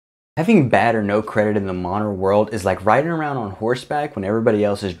Having bad or no credit in the modern world is like riding around on horseback when everybody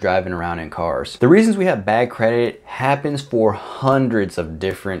else is driving around in cars. The reasons we have bad credit happens for hundreds of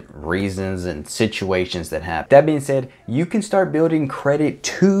different reasons and situations that happen. That being said, you can start building credit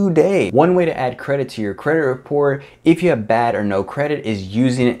today. One way to add credit to your credit report if you have bad or no credit is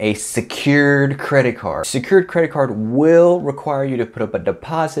using a secured credit card. Secured credit card will require you to put up a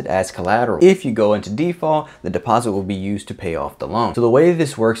deposit as collateral. If you go into default, the deposit will be used to pay off the loan. So the way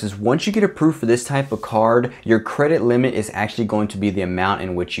this works is once you get approved for this type of card, your credit limit is actually going to be the amount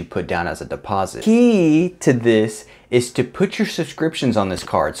in which you put down as a deposit. Key to this is to put your subscriptions on this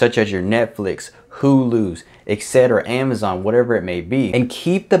card, such as your Netflix, Hulu's, etc., Amazon, whatever it may be, and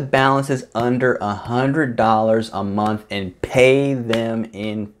keep the balances under $100 a month and pay them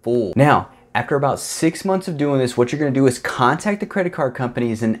in full. Now, after about 6 months of doing this, what you're gonna do is contact the credit card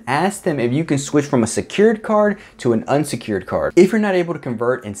companies and ask them if you can switch from a secured card to an unsecured card. If you're not able to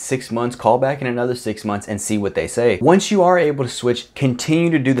convert in 6 months, call back in another 6 months and see what they say. Once you are able to switch, continue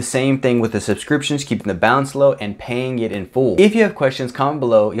to do the same thing with the subscriptions, keeping the balance low and paying it in full. If you have questions, comment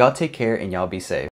below. Y'all take care and y'all be safe.